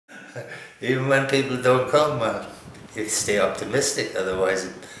Even when people don't come, you stay optimistic, otherwise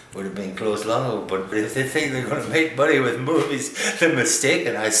it would have been closed long ago. But if they think they're going to make money with movies, they're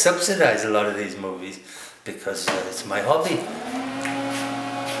mistaken. I subsidize a lot of these movies because it's my hobby.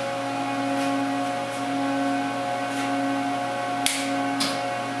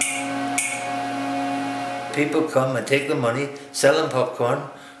 People come and take the money, sell them popcorn,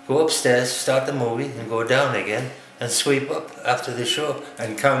 go upstairs, start the movie and go down again and sweep up after the show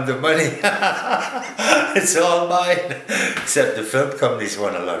and count the money. It's all mine. Except the film companies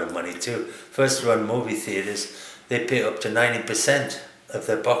want a lot of money too. First run movie theatres, they pay up to 90% of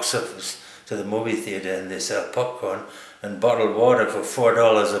their box office to the movie theatre, and they sell popcorn and bottled water for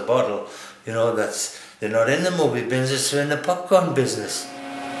 $4 a bottle. You know, they're not in the movie business, they're in the popcorn business.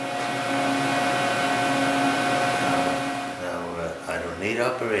 I don't need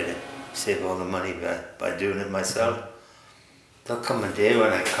operator. Save all the money by doing it myself. There'll come a day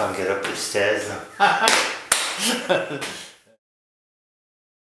when I can't get up the stairs now.